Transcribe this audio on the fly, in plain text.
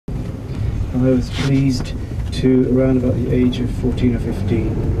I was pleased to, around about the age of 14 or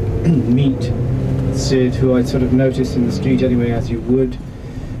 15, meet Syd, who I'd sort of noticed in the street anyway, as you would,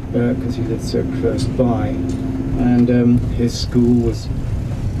 because he lived so close by. And his school was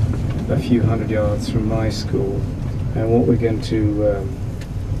a few hundred yards from my school. And what we're going to,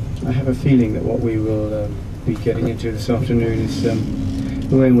 I have a feeling that what we will be getting into this afternoon is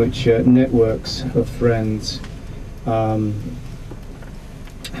the way in which networks of friends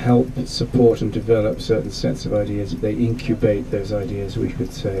help support and develop certain sets of ideas. They incubate those ideas, we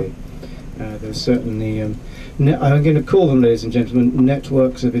could say. There's certainly, I'm going to call them, ladies and gentlemen,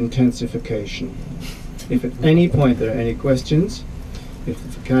 networks of intensification. If at any point there are any questions, if the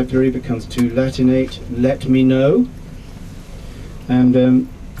vocabulary becomes too Latinate, let me know, and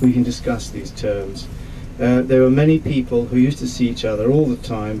we can discuss these terms. There were many people who used to see each other all the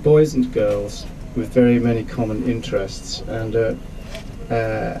time, boys and girls, with very many common interests, and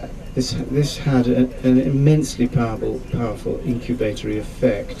this had an immensely powerful incubatory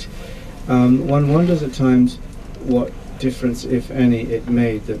effect. One wonders at times what difference, if any, it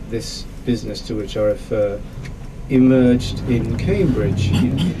made that this business to which I refer emerged in Cambridge.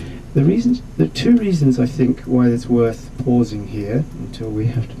 The two reasons I think why it's worth pausing here until we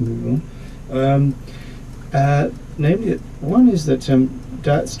have to move on. Namely, one is that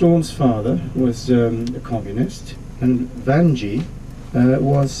Storm's father was a communist, and Vanji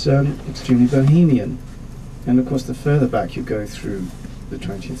was extremely bohemian. And of course, the further back you go through the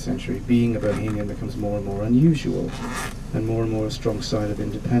 20th century, being a bohemian becomes more and more unusual, and more a strong sign of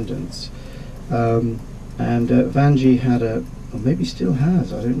independence. And Vanji had or maybe still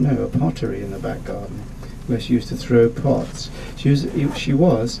has, I don't know, a pottery in the back garden where she used to throw pots. She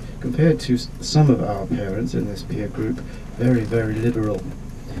was, compared to some of our parents in this peer group, very, very liberal.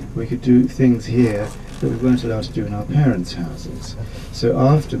 We could do things here that we weren't allowed to do in our parents' houses. So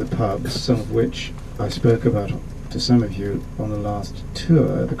after the pubs, some of which I spoke about to some of you on the last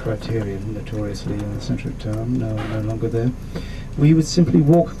tour, the Criterion, notoriously in the centre of town, no longer there, we would simply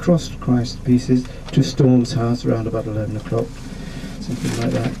walk across Christ Pieces to Storm's house around about 11 o'clock, something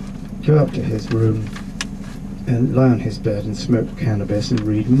like that, go up to his room and lie on his bed and smoke cannabis and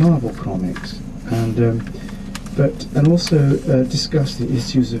read Marvel comics, and also discuss the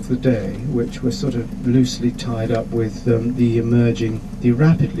issues of the day, which were sort of loosely tied up with the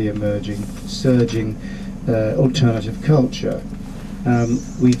rapidly emerging, surging alternative culture.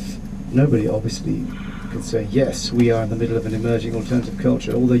 Nobody obviously could say, yes, we are in the middle of an emerging alternative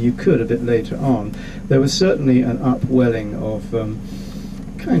culture, although you could a bit later on. There was certainly an upwelling of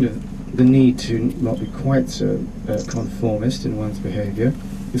kind of the need to not be quite so conformist in one's behaviour.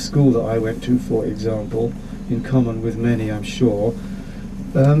 The school that I went to, for example, in common with many, I'm sure,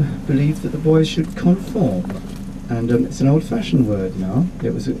 believed that the boys should conform. And it's an old-fashioned word now.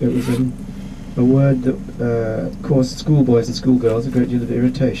 It was a word that caused schoolboys and schoolgirls a great deal of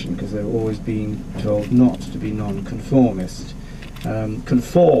irritation, because they were always being told not to be non-conformist.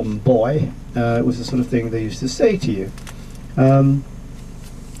 Conform, boy, was the sort of thing they used to say to you.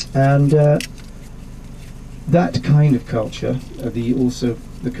 That kind of culture, also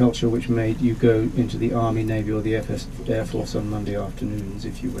the culture which made you go into the Army, Navy or the Air Force on Monday afternoons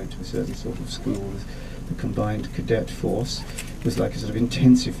if you went to a certain sort of school, the combined cadet force, was like a sort of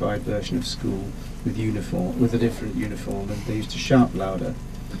intensified version of school with a different uniform, and they used to shout louder.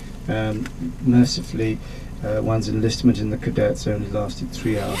 Mercifully, one's enlistment in the cadets only lasted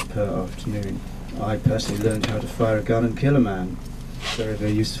 3 hours per afternoon. I personally learned how to fire a gun and kill a man. Very,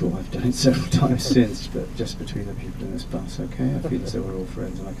 very useful. I've done it several times since, but just between the people in this bus, okay? I feel as though we're all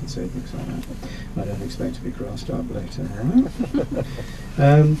friends and I can say things like that. I don't expect to be grassed up later, alright?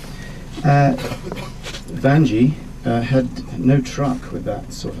 Vanji had no truck with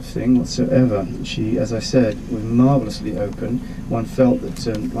that sort of thing whatsoever. She, as I said, was marvellously open. One felt that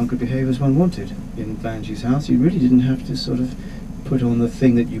one could behave as one wanted in Vanji's house. You really didn't have to sort of put on the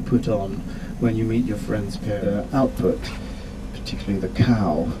thing that you put on when you meet your friend's output. Particularly the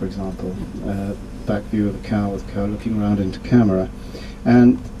cow, for example, back view of a cow with a cow looking around into camera,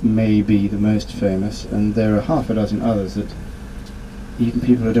 and maybe the most famous, and there are half a dozen others that even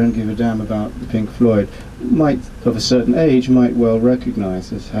people who don't give a damn about the Pink Floyd of a certain age might well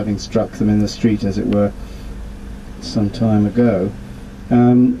recognise as having struck them in the street, as it were, some time ago.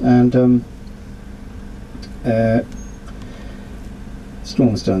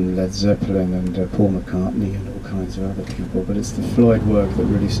 Storm's done Led Zeppelin and Paul McCartney and all kinds of other people, but it's the Floyd work that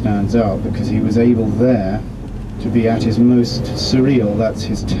really stands out, because he was able there to be at his most surreal. That's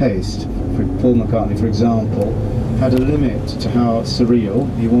his taste. Paul McCartney, for example, had a limit to how surreal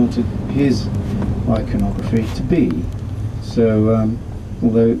he wanted his iconography to be. So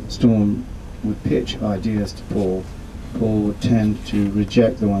although Storm would pitch ideas to Paul, Paul would tend to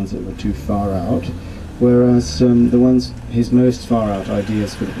reject the ones that were too far out, whereas the ones, his most far out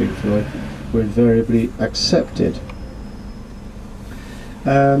ideas for the Pink Floyd, were invariably accepted.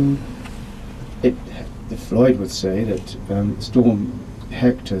 The Floyd would say that Storm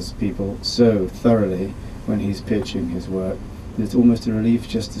hectors people so thoroughly when he's pitching his work that it's almost a relief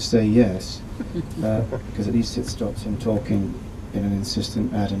just to say yes, because at least it stops him talking in an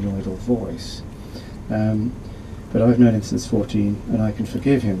insistent adenoidal voice. But I've known him since 14 and I can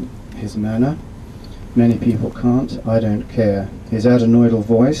forgive him his manner. Many people can't. I don't care. His adenoidal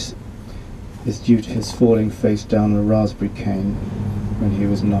voice is due to his falling face down a raspberry cane when he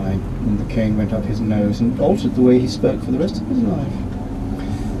was 9, and the cane went up his nose and altered the way he spoke for the rest of his life.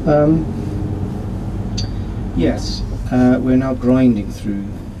 Yes, we're now grinding through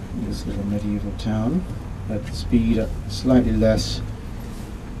this little medieval town at speed, at slightly less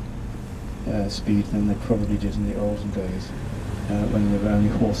speed than they probably did in the olden days, when there were only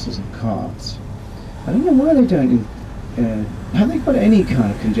horses and carts. I don't know why they don't. Have they got any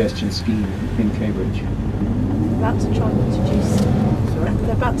kind of congestion scheme in Cambridge? About to try and introduce. Sorry?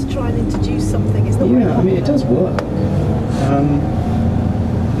 They're about to try and introduce something. It's not very Yeah, I mean it does work.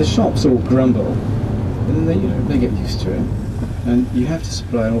 The shops all grumble, and then they get used to it. And you have to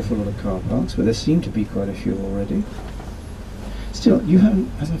supply an awful lot of car parks, but there seem to be quite a few already. Still, you haven't,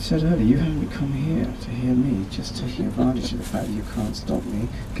 as I've said earlier, you haven't come here to hear me just taking advantage of the fact that you can't stop me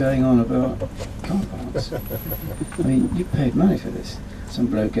going on about car parks. I mean, you paid money for this. Some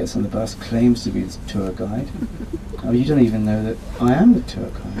bloke gets on the bus, claims to be the tour guide. Oh, you don't even know that I am the tour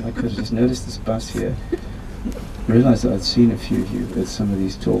guide. I could have just noticed this bus here, realised that I'd seen a few of you at some of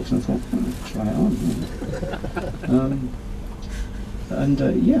these talks, and thought, try it on.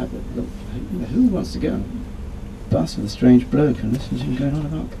 Yeah, but look, who wants to get on a bus with a strange bloke and listen to him going on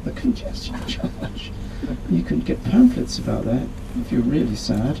about the congestion charge? You can get pamphlets about that if you're really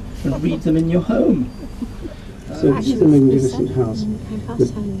sad and read them in your home. So this is the magnificent house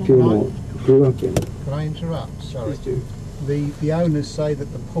that Gilmour grew up in. Can I interrupt? Sorry. Please do. The owners say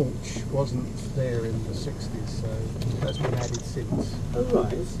that the porch wasn't there in the 60s, so that's been added since. Oh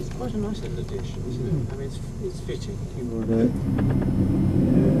right, it's quite a nice little addition, isn't it? I mean, it's fitting.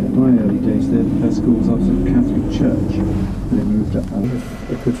 My early days there, the school was opposite the Catholic Church. They moved up. A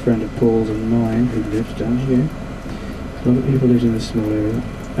good friend of Paul's and mine who lived down here. A lot of people lived in this small area.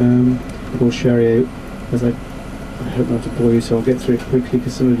 Paul Charrier, as I hope not to bore you, so I'll get through it quickly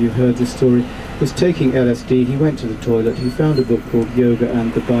because some of you heard this story, was taking LSD. He went to the toilet, he found a book called Yoga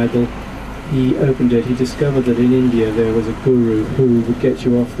and the Bible. He opened it, he discovered that in India there was a guru who would get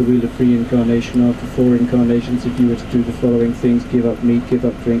you off the wheel of reincarnation after 4 incarnations if you were to do the following things: give up meat, give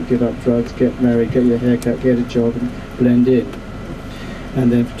up drink, give up drugs, get married, get your hair cut, get a job and blend in. And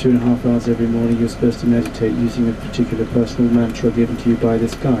then for 2.5 hours every morning you're supposed to meditate using a particular personal mantra given to you by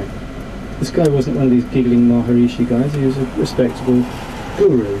this guy. This guy wasn't one of these giggling Maharishi guys, he was a respectable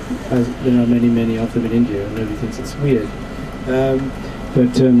guru, as there are many, many of them in India, and nobody thinks it's weird.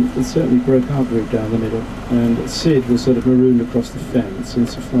 But it certainly broke our group down the middle, and Syd was sort of marooned across the fence,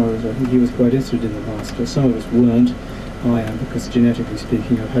 insofar as I think he was quite interested in the master. Some of us weren't. I am, because genetically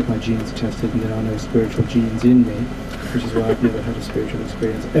speaking I've had my genes tested and there are no spiritual genes in me, which is why I've never had a spiritual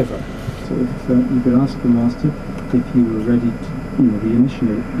experience ever. So if you could ask the master if you were ready to be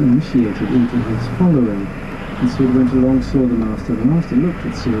initiated into his following. And Syd went along, saw the master. The master looked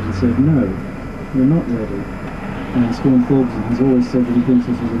at Syd and said, "No, you're not ready." And Storm Forbes has always said that he thinks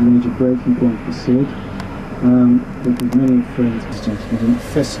this was a major breaking point for Syd, because many friends and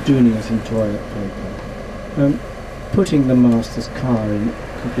festooning us in toilet paper, putting the master's car in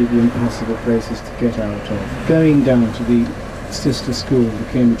completely impossible places to get out of, going down to the sister school, the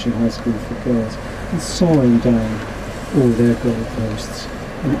Cambridgeshire High School for Girls, and sawing down all their goalposts,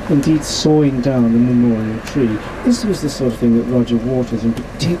 and indeed sawing down the memorial tree. This was the sort of thing that Roger Waters in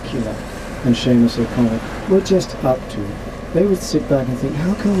particular and Seamus O'Connell were just up to. They would sit back and think,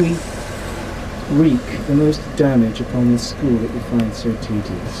 how can we wreak the most damage upon this school that we find so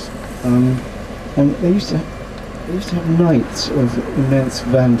tedious? And they used to have nights of immense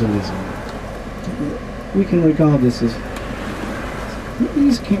vandalism. We can regard this as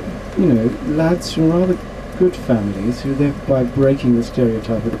these, lads from rather good families who, thereby breaking the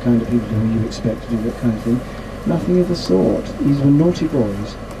stereotype of the kind of people who you expect to do that kind of thing. Nothing of the sort. These were naughty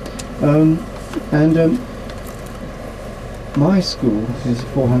boys. My school is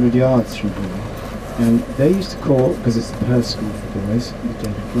 400 yards from here, and they used to call, because it's the Perth School for Boys, that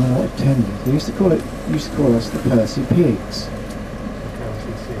David Gale attended, they used to call us the Percy Pigs.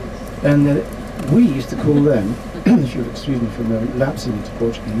 And we used to call them if you'll excuse me for a moment, lapsing into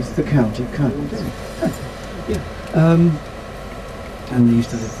Portuguese, the county kind. And they used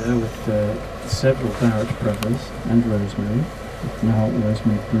to live there with several Barrett brothers and Rosemary, now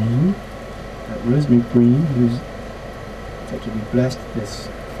Rosemary Green. Rosemary Green, who's effectively blessed this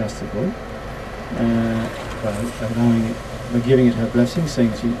festival by giving it her blessing,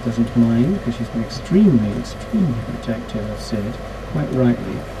 saying she doesn't mind because she's been extremely, extremely protective of Syd, quite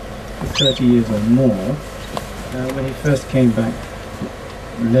rightly, for 30 years or more. When he first came back,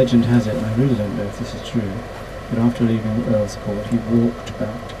 legend has it, and I really don't know if this is true, but after leaving Earl's Court, he walked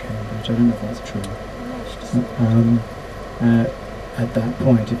back to Cambridge. I don't know if that's true. At that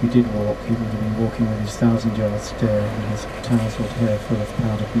point, if he did walk, he would have been walking with his 1,000-yard stare and his tousled hair full of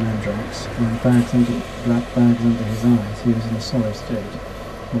powdered mandrax, and black bags under his eyes. He was in a sorry state,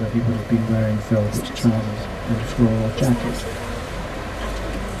 although he would have been wearing velvet trousers and a floral jacket.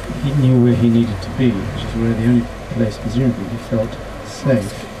 He knew where he needed to be, which is where the only place, presumably, he felt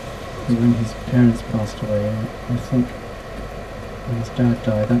safe. And when his parents passed away, I think when his dad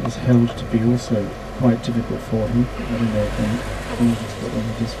died, that was held to be also quite difficult for him. I don't know if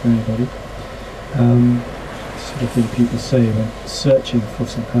it is for anybody. Sort of thing people say when searching for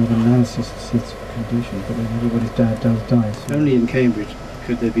some kind of analysis of Syd's condition, but then everybody's dad does die. So. Only in Cambridge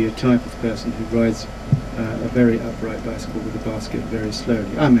could there be a type of person who rides a very upright bicycle with a basket very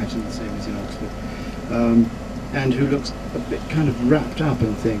slowly. I imagine the same as in Oxford. And who looks a bit kind of wrapped up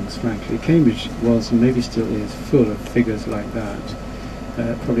in things, frankly. Cambridge was, and maybe still is, full of figures like that.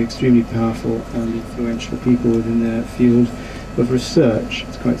 Probably extremely powerful and influential people within their field of research.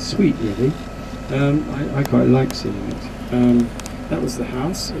 It's quite sweet, really. I quite like seeing it. That was the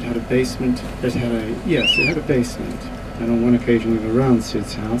house. It had a basement. It had a basement. And on one occasion we were around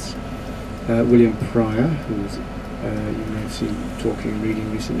Syd's house. William Pryor, who was, you may have seen talking and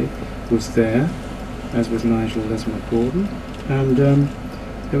reading recently, was there, as was Nigel Lesmont Gordon. And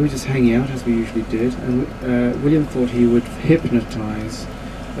they were just hanging out, as we usually did. And William thought he would hypnotise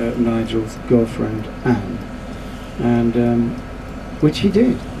Nigel's girlfriend, Anne. And which he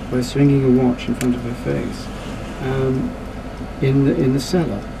did by swinging a watch in front of her face in the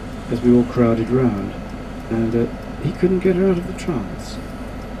cellar as we all crowded round, and he couldn't get her out of the trance.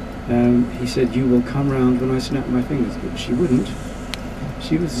 He said, "You will come round when I snap my fingers," but she wouldn't.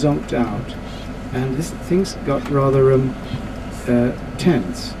 She was zonked out, and things got rather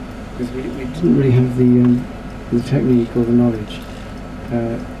tense because we didn't really have the technique or the knowledge.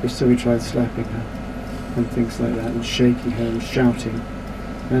 So we tried slapping her and things like that, and shaking her and shouting.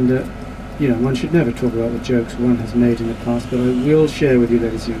 And you know, one should never talk about the jokes one has made in the past, but I will share with you,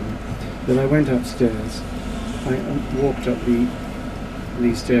 ladies and gentlemen, that I went upstairs. I walked up the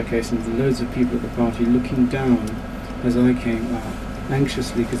staircase, and there were loads of people at the party looking down as I came up,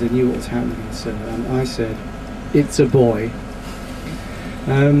 anxiously because they knew what was happening in the cellar. And I said, "It's a boy."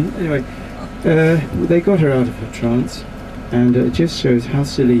 Anyway, they got her out of her trance, and it just shows how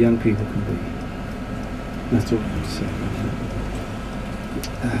silly young people can be. That's all I have to say about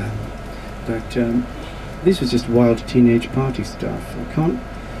that. This was just wild teenage party stuff. I can't.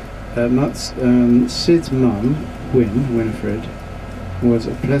 Syd's mum, Winifred, was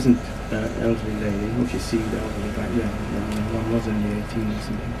a pleasant elderly lady. What you see elderly back then, one was only 18 or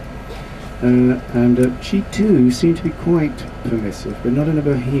something. And she too seemed to be quite permissive, but not in a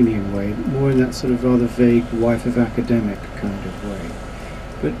bohemian way, more in that sort of rather vague wife of academic kind of way.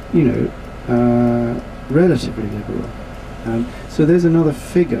 But, you know, relatively liberal. So there's another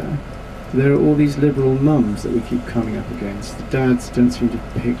figure. There are all these liberal mums that we keep coming up against. The dads don't seem to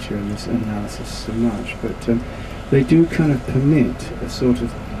picture in this analysis so much, but they do kind of permit a sort of,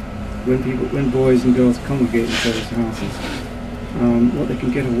 when boys and girls congregate in each other's houses, what they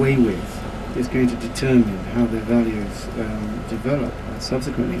can get away with is going to determine how their values develop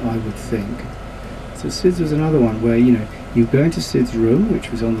subsequently, I would think. So Syd's was another one where, you know, you go into Syd's room,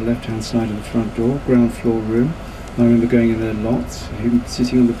 which was on the left-hand side of the front door, ground floor room. I remember going in there lots, him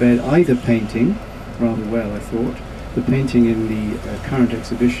sitting on the bed, either painting, rather well I thought. The painting in the current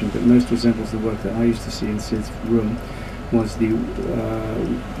exhibition that most resembles the work that I used to see in Syd's room was the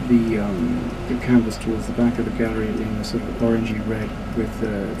canvas towards the back of the gallery in a sort of orangey red with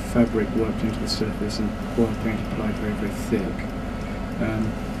fabric worked into the surface and oil paint applied very, very thick,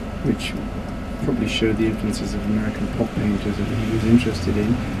 which probably showed the influences of American pop painters that he was interested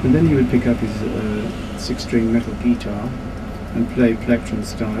in. And then he would pick up his 6-string metal guitar and play plectrum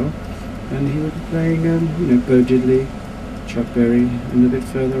style, and he would be playing, you know, Bo Diddley, Chuck Berry, and a bit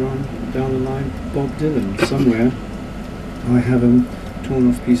further on down the line, Bob Dylan. Somewhere I have a torn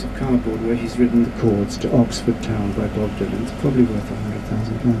off piece of cardboard where he's written the chords to Oxford Town by Bob Dylan. It's probably worth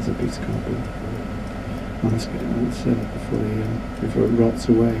 £100,000, a piece of cardboard. let's get it on the cellar before it rots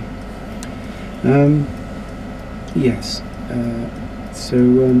away. Yes. So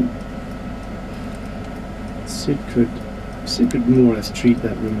Syd could more or less treat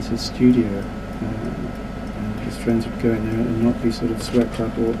that room as his studio, and his friends would go in there and not be sort of swept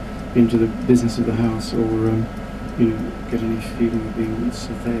up or into the business of the house, or get any feeling of being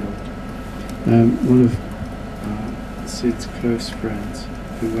surveilled. One of Syd's close friends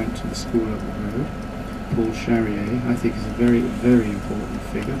who went to the school up the road, Paul Charrier, I think is a very, very important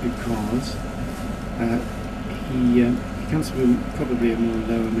figure, because he comes from probably a more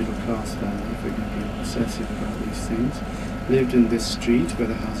lower middle class family, if we're going to be obsessive about these things. Lived in this street where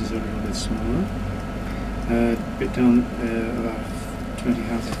the houses are a little bit smaller. A bit down, about 20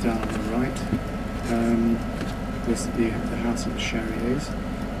 houses down on the right, was the house of the Charriers. I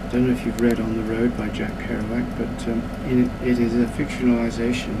don't know if you've read On the Road by Jack Kerouac, but it is a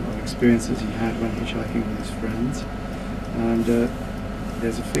fictionalisation of experiences he had when hitchhiking with his friends. And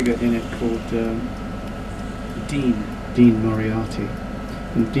there's a figure in it called Dean Moriarty.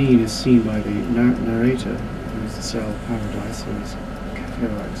 And Dean is seen by the narrator, who is the Cell of Paradise, who is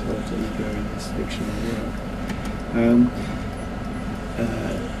Kerouac's alter ego in this fictional work.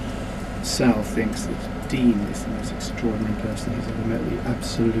 Sal thinks that Dean is the most extraordinary person he's ever met, the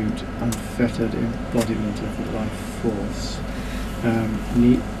absolute unfettered embodiment of the life force.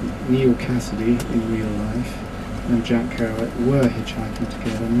 Neil Cassidy in real life and Jack Kerouac were hitchhiking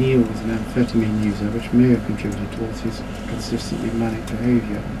together. Neil was an amphetamine user, which may have contributed towards his consistently manic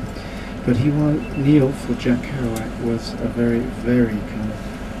behaviour. But Neil, for Jack Kerouac, was a very, very kind of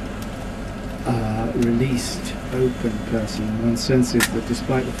released, open person. In one sense is that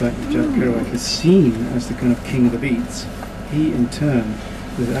despite the fact that Jack Kerouac is seen as the kind of king of the beats, he in turn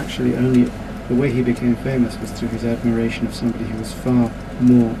was actually only, the way he became famous was through his admiration of somebody who was far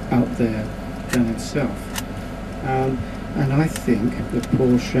more out there than himself. And I think that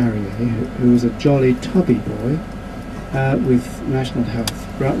Paul Charrier, who was a jolly tubby boy with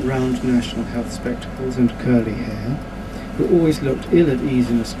round national health spectacles and curly hair, who always looked ill at ease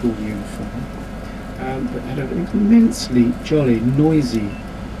in a school uniform, but had an immensely jolly, noisy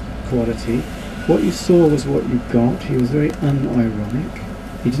quality. What you saw was what you got. He was very unironic.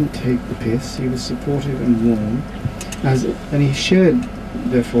 He didn't take the piss. He was supportive and warm, and he shared,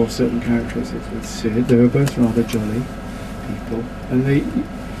 therefore, certain characteristics with Syd. They were both rather jolly people, and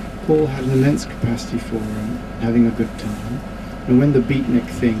Paul had an immense capacity for having a good time. And when the beatnik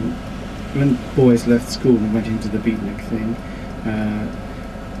thing, when boys left school and went into the beatnik thing,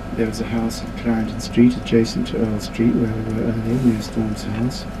 there was a house at Clarendon Street, adjacent to Earl Street, where we were earlier, near Storm's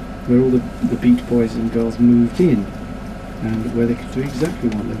house, where all the beat boys and girls moved in, and where they could do exactly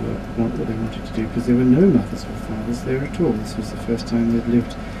what they wanted to do, because there were no mothers or fathers there at all. This was the first time they'd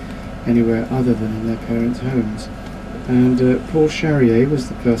lived anywhere other than in their parents' homes. And Paul Charrier was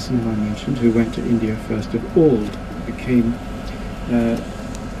the person who I mentioned, who went to India first of all, became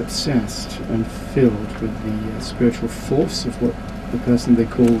obsessed and filled with the spiritual force of what the person they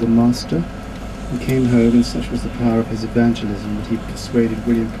called the master. He came home, and such was the power of his evangelism that he persuaded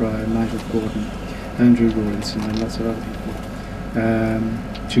William Pryor, Nigel Gordon, Andrew Rawlinson and lots of other people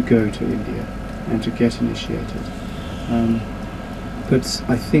to go to India and to get initiated. But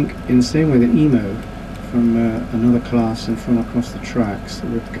I think in the same way that Emo from another class and from across the tracks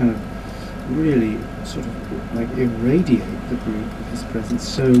would kind of really sort of like irradiate the group with his presence,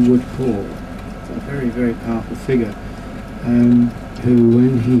 so would Paul. A very, very powerful figure who,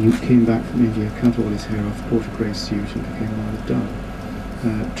 when he came back from India, cut all his hair off, bought a grey suit and became rather dull,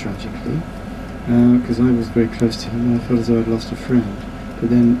 tragically. Because I was very close to him and I felt as though I'd lost a friend. But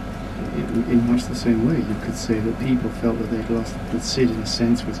then, in much the same way, you could say that people felt that they'd lost, that Syd in a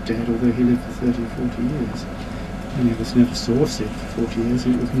sense was dead, although he lived for 30 or 40 years. Many of us never saw Syd for 40 years,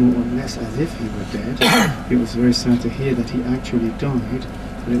 and it was more or less as if he were dead. It was very sad to hear that he actually died,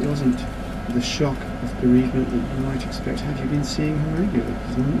 but it wasn't the shock of bereavement that you might expect had you been seeing him regularly,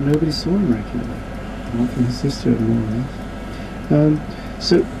 because nobody saw him regularly, apart from his sister, more or less.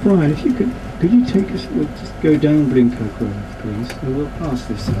 So, Brian, if you could you take us, we'll just go down Blincoe Grove, please, and we'll pass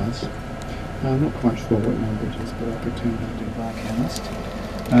this house. I'm not quite sure what number it is, but I'll pretend I'm doing biochemist.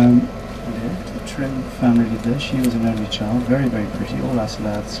 The Trim family lived there. She was an only child, very, very pretty. All us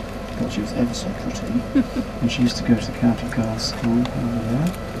lads thought she was ever so pretty. And she used to go to the county girls' school over there.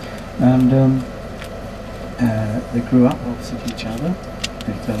 And they grew up opposite each other.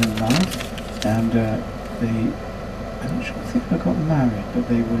 They fell in love, and I'm not sure, I think they got married, but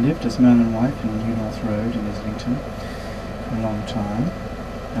they were lived as man and wife in New North Road in Islington for a long time.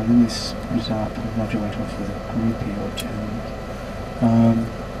 And then they split up, and Roger went off with a groupie or two.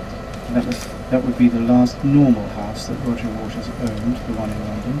 That would be the last normal house that Roger Waters owned, the one in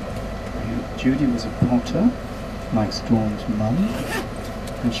London. Judy was a potter, like Storm's mum,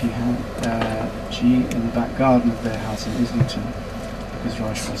 and she in the back garden of their house in Islington, because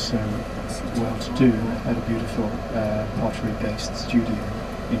Roger was so well-to-do, had a beautiful pottery-based studio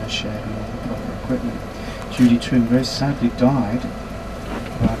in a shed with all the proper equipment. Judy Trim very sadly died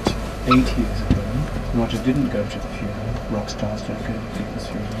about 8 years ago. Roger didn't go to the funeral. Rock stars don't go to people's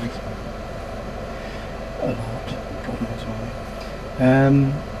funerals. A lot, God knows why.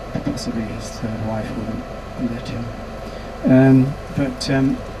 Possibly his third wife wouldn't let him. But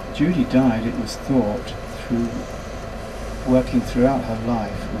Judy died, it was thought, through working throughout her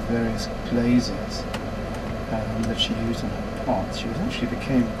life with various glazes that she used on her pots. She actually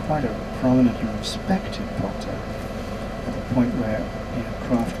became quite a prominent and respected potter at the point where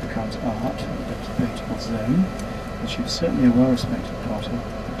craft becomes art, the debatable zone. And she was certainly a well-respected potter.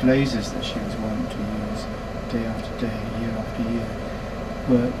 The glazes that she was wont to use day after day, year after year,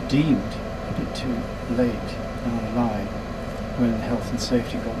 were deemed a bit too late down the line when health and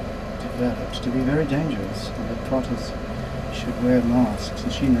safety got developed to be very dangerous, and that potters should wear masks,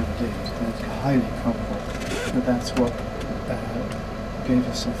 and she never did. And it's highly probable that that's what gave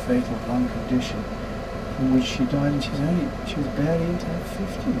her some fatal lung condition from which she died, and she was barely into her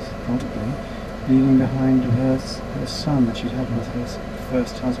 50s, probably, leaving behind her son that she'd had with her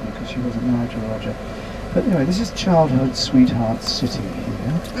first husband, because she wasn't married to Roger. But anyway, this is childhood sweetheart city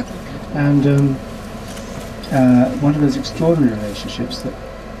here, and one of those extraordinary relationships that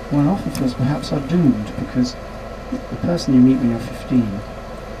one often feels perhaps are doomed, because the person you meet when you're 15,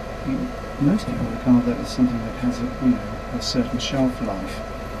 most people regard that as something that has a certain shelf life.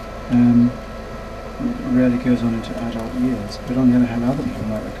 It rarely goes on into adult years, but on the other hand, other people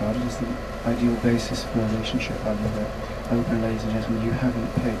might regard it as the ideal basis for a relationship. I open, ladies and gentlemen, you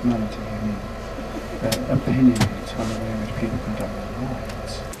haven't paid money to hear me opinionate on the way in which people conduct their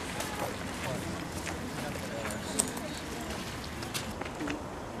lives.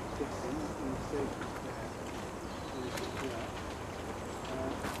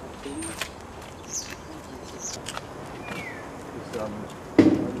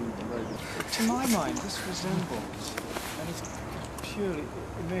 To my mind, this resembles, and it's purely,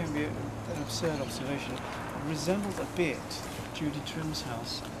 it may be an absurd observation, it resembles a bit Judy Trim's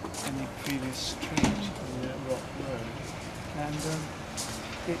house in the previous street, in the Rock Road, and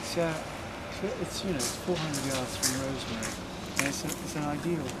it's 400 yards from Rosemary, and it's an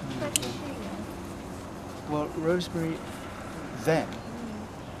ideal kind of, well, Rosemary then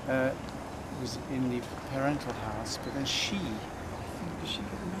was in the parental house, but then did she get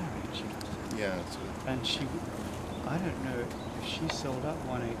married? Yeah. And I don't know if she sold up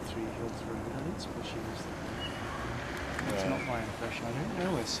 183 Hills Road, and it's where she was there. That's not my impression. I don't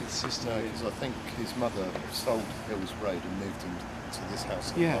know where Syd's sister No, is. because I think his mother sold Hills Road and moved him to this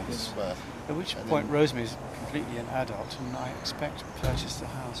house in Market Square. At which point Rosemary is completely an adult, and I expect purchased the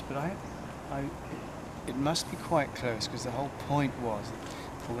house. But it must be quite close, because the whole point was that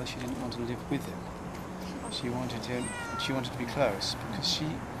although she didn't want to live with him, she wanted to be close, because she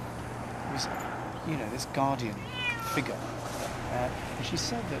was, this guardian figure. And she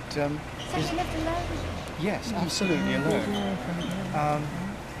said that... So she lived alone? Yes, absolutely alone.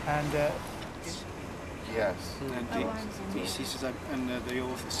 Yes. And she says, and the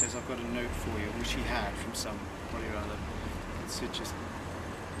author says, I've got a note for you, which he had from somebody or other. And Syd just,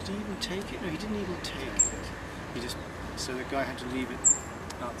 did he even take it? No, he didn't even take it. So the guy had to leave it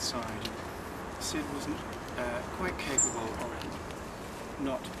outside. Syd wasn't quite capable of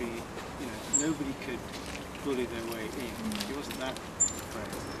not be, nobody could bully their way in. He wasn't that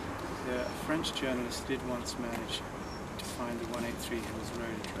afraid. A French journalist did once manage to find the 183 Hills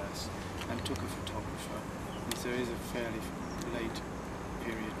Road address and took a photographer. And so there is a fairly late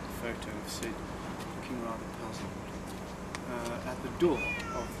period photo of Syd looking rather puzzled. At the door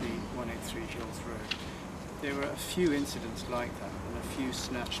of the 183 Hills Road, there were a few incidents like that, and a few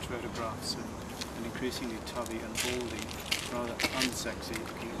snatched photographs of an increasingly tubby and baldy, rather unsexy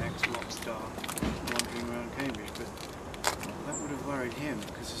looking ex-rock star wandering around Cambridge. But that would have worried him,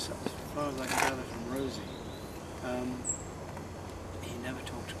 because as far as I can gather from Rosie, he never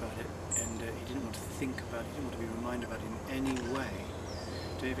talked about it, and he didn't want to think about it, he didn't want to be reminded about it in any way.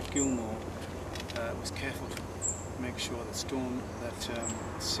 David Gilmour was careful to make sure that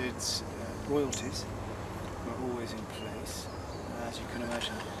Syd's royalties were always in place. As you can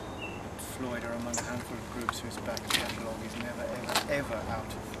imagine, Floyd are among a handful of groups whose back catalogue is never, ever out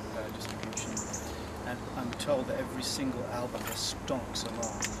of distribution. And I'm told that every single album just stonks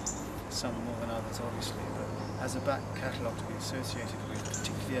along, some more than others obviously, but as a back catalogue to be associated with,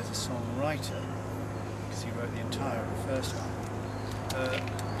 particularly as a songwriter, because he wrote the entire of the first album,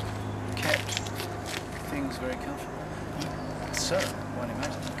 kept things very comfortable. So, one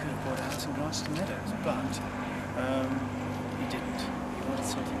imagines he could have bought a house in Grasston Meadows, but he didn't. He wanted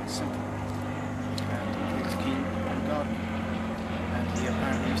something simple, and he was keen on gardening. And he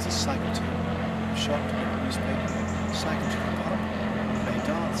apparently used to cycle to a shop to get a newspaper, cycle to the pub, play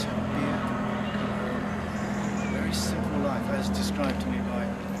darts, have a beer, come home. A very simple life, as described to me by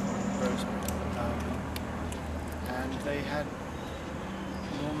Rosemary. And they had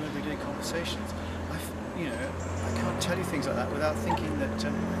normal everyday conversations. I can't tell you things like that without thinking that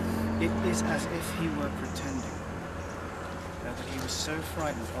it is as if he were pretending. That he was so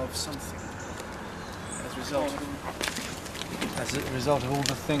frightened of something as a result of all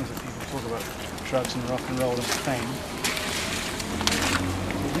the things that people talk about, drugs and rock and roll and fame.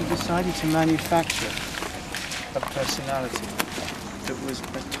 He decided to manufacture a personality that was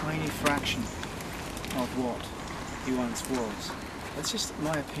a tiny fraction of what he once was. That's just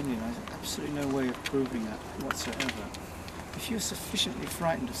my opinion. I have absolutely no way of proving that whatsoever. If you're sufficiently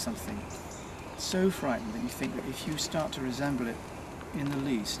frightened of something, so frightened that you think that if you start to resemble it in the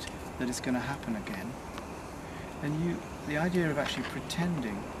least, that it's going to happen again, then the idea of actually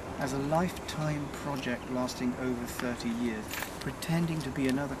pretending as a lifetime project lasting over 30 years, pretending to be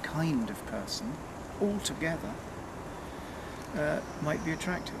another kind of person altogether, might be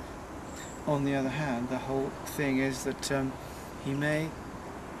attractive. On the other hand, the whole thing is that he may,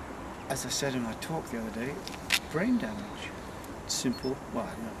 as I said in my talk the other day, brain damage. Simple, well, I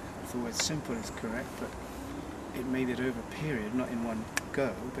don't know if the word simple is correct, but it may be that over a period, not in one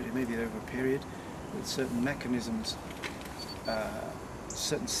go, but it may be that over a period that certain mechanisms,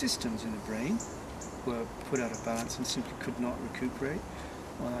 certain systems in the brain were put out of balance and simply could not recuperate.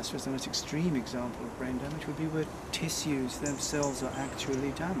 Well, I suppose the most extreme example of brain damage would be where tissues themselves are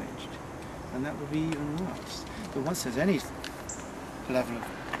actually damaged, and that would be even worse. But once there's any level of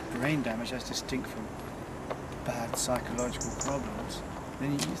brain damage as distinct from bad psychological problems,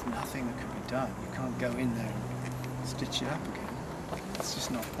 then there's nothing that can be done. You can't go in there and stitch it up again. It's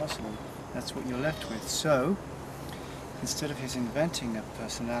just not possible. That's what you're left with. So, instead of his inventing a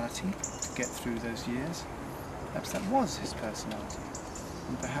personality to get through those years, perhaps that was his personality.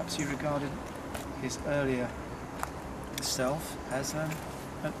 And perhaps he regarded his earlier self as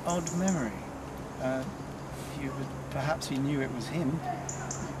an odd memory. Perhaps he knew it was him,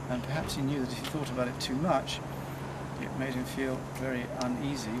 and perhaps he knew that if he thought about it too much, it made him feel very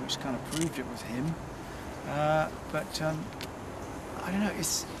uneasy, which kind of proved it was him. But I don't know,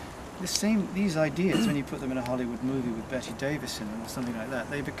 it's the same, these ideas, when you put them in a Hollywood movie with Betty Davis in them or something like that,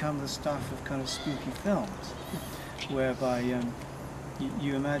 they become the stuff of kind of spooky films, whereby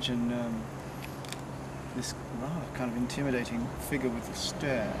you imagine this rather kind of intimidating figure with a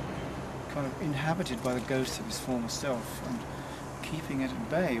stare, kind of inhabited by the ghost of his former self and keeping it at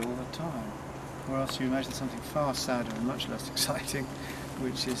bay all the time. Or else you imagine something far sadder and much less exciting,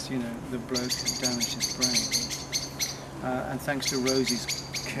 which is, the bloke who damaged his brain. And thanks to Rosie's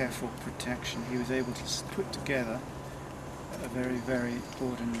careful protection, he was able to put together a very, very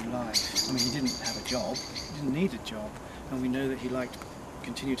ordinary life. I mean, he didn't have a job, he didn't need a job, and we know that he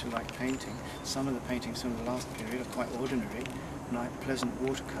continued to like painting. Some of the paintings from the last period are quite ordinary, like pleasant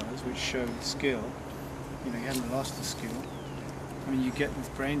watercolours which show skill. He hadn't lost the skill. I mean, you get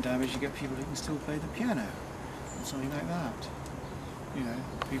with brain damage, you get people who can still play the piano, or something like that.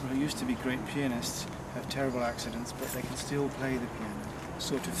 People who used to be great pianists have terrible accidents, but they can still play the piano,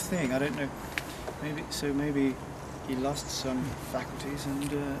 sort of thing. I don't know. Maybe he lost some faculties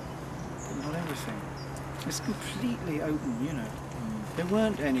but not everything. It's completely open, There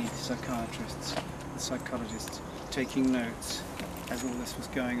weren't any psychiatrists and psychologists taking notes as all this was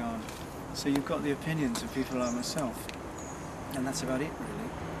going on. So you've got the opinions of people like myself, and that's about it, really.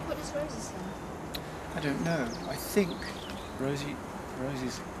 What does Rosie say? I don't know. I think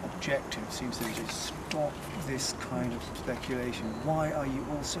Rosie's objective seems to be to stop this kind of speculation. Why are you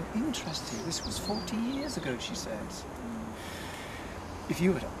all so interested? This was 40 years ago, she says. If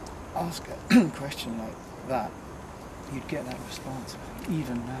you were to ask a question like that, you'd get that response,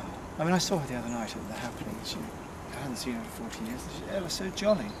 even now. I mean, I saw her the other night at the happenings. I hadn't seen her for 40 years. She's ever so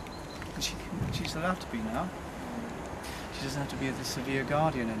jolly. And she's allowed to be now. She doesn't have to be the severe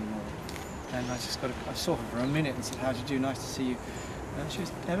guardian anymore. And I saw her for a minute and said, "How do you do? Nice to see you." And she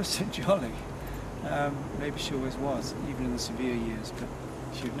was ever so jolly. Maybe she always was, even in the severe years, but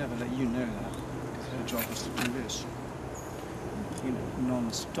she would never let you know that, because her job was to do this,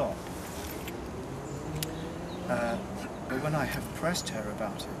 non-stop. But when I have pressed her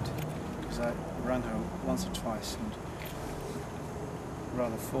about it, because I rang her once or twice and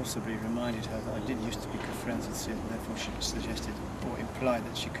rather forcibly reminded her that I did used to be good friends with Syd, and therefore she suggested or implied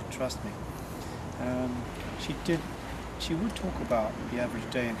that she could trust me. She would talk about the average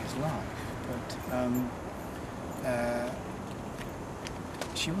day in his life, but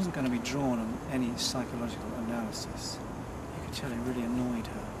she wasn't going to be drawn on any psychological analysis. You could tell it really annoyed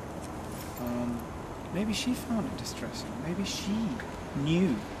her. Maybe she found it distressing. Maybe she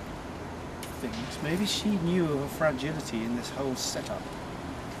knew things. Maybe she knew of a fragility in this whole setup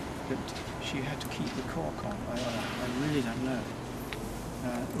that she had to keep the cork on. I really don't know.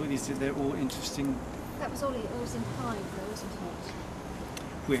 They're all interesting. That was all it was implying, though, wasn't it?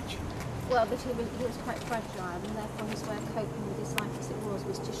 Which? Well, that he was quite fragile, and therefore his way of coping with his life as it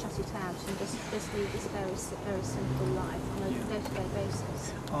was to shut it out and just lead this very simple life on a day-to-day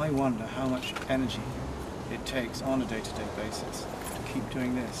basis. I wonder how much energy it takes on a day-to-day basis to keep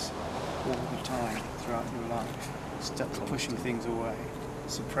doing this all the time throughout your life, pushing things away,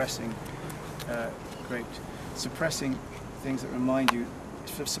 suppressing suppressing things that remind you,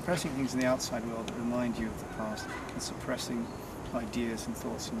 suppressing things in the outside world that remind you of the past, and suppressing ideas and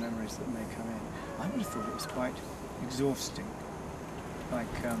thoughts and memories that may come in. I would have thought it was quite exhausting, like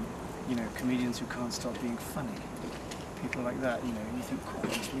comedians who can't stop being funny, people like that. You think, oh,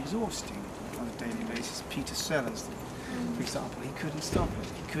 it must be exhausting on a daily basis. Peter Sellers, for example, he couldn't stop it,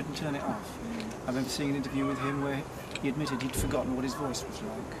 he couldn't turn it off. I remember seeing an interview with him where he admitted he'd forgotten what his voice was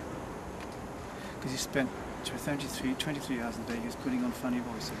like, because he spent 23 hours a day he was putting on funny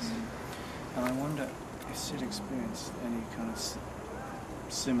voices. And I wonder if Syd experienced any kind of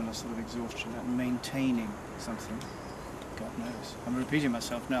similar sort of exhaustion at maintaining something. God knows. I'm repeating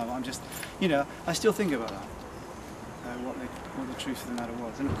myself now, but I'm just, I still think about that, what the truth of the matter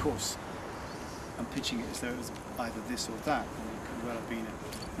was. And of course, I'm pitching it as though it was either this or that, and it could well have been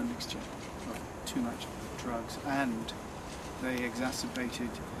a mixture of too much drugs, and they exacerbated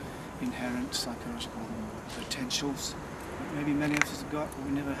inherent psychological potentials that maybe many of us have got, but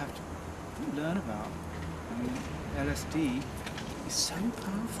we never have to learn about. I mean, LSD is so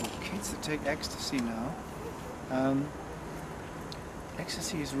powerful. Kids that take ecstasy now,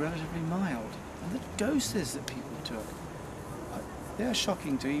 ecstasy is relatively mild, and the doses that people took, they're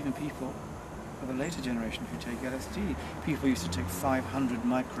shocking to even people of a later generation who take LSD. People used to take 500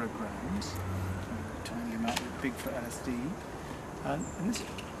 micrograms, a tiny amount, big for LSD, and this,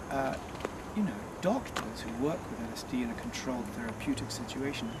 doctors who work with LSD in a controlled therapeutic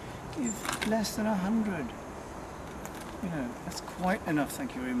situation give less than 100. That's quite enough,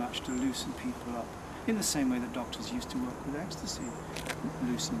 thank you very much, to loosen people up. In the same way that doctors used to work with ecstasy,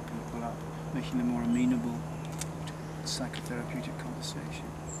 loosening people up, making them more amenable to psychotherapeutic conversation.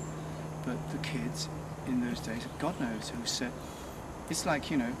 But the kids in those days, God knows who said, it's like,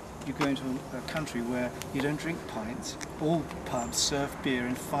 you go into a country where you don't drink pints. All pubs serve beer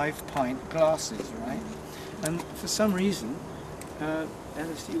in 5-pint glasses, right? And for some reason,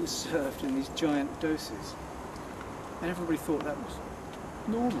 LSD was served in these giant doses. And everybody thought that was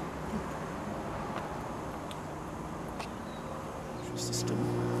normal. Just a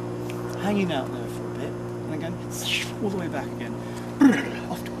storm. Hanging out there for a bit, and again, all the way back again,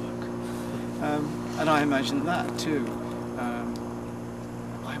 off to work. And I imagined that too.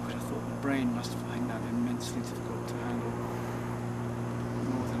 I would have thought the brain must find that immensely difficult to handle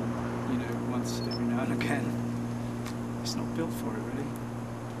more than, once every now and again. It's not built for it, really.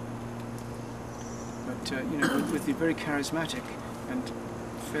 But, with the very charismatic and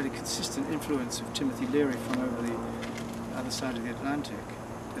fairly consistent influence of Timothy Leary from over the other side of the Atlantic,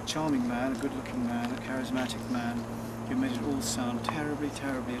 a charming man, a good-looking man, a charismatic man, who made it all sound terribly,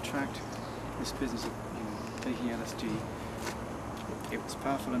 terribly attractive. This business of taking LSD, it was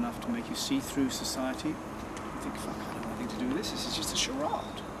powerful enough to make you see through society. You think, fuck, I don't have anything to do with this. This is just a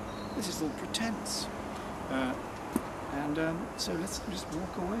charade. This is all pretense. So let's just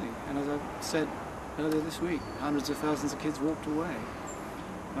walk away. And as I said earlier this week, hundreds of thousands of kids walked away.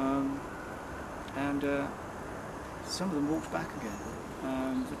 Some of them walked back again.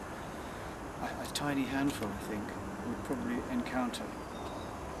 A tiny handful, I think, would probably encounter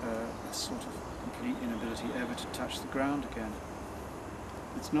a sort of complete inability ever to touch the ground again.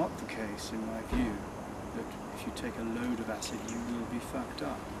 It's not the case, in my view, that if you take a load of acid, you will be fucked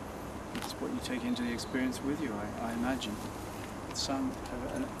up. It's what you take into the experience with you, I imagine. Some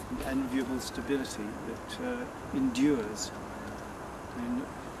have an enviable stability that endures. And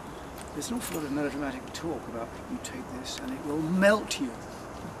there's an awful lot of melodramatic talk about you take this and it will melt you.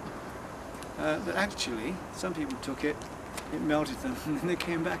 But actually, some people took it, it melted them, and then they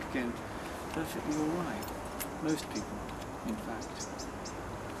came back again perfectly all right. Most people, in fact.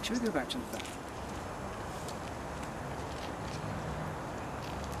 Shall we go back to the back?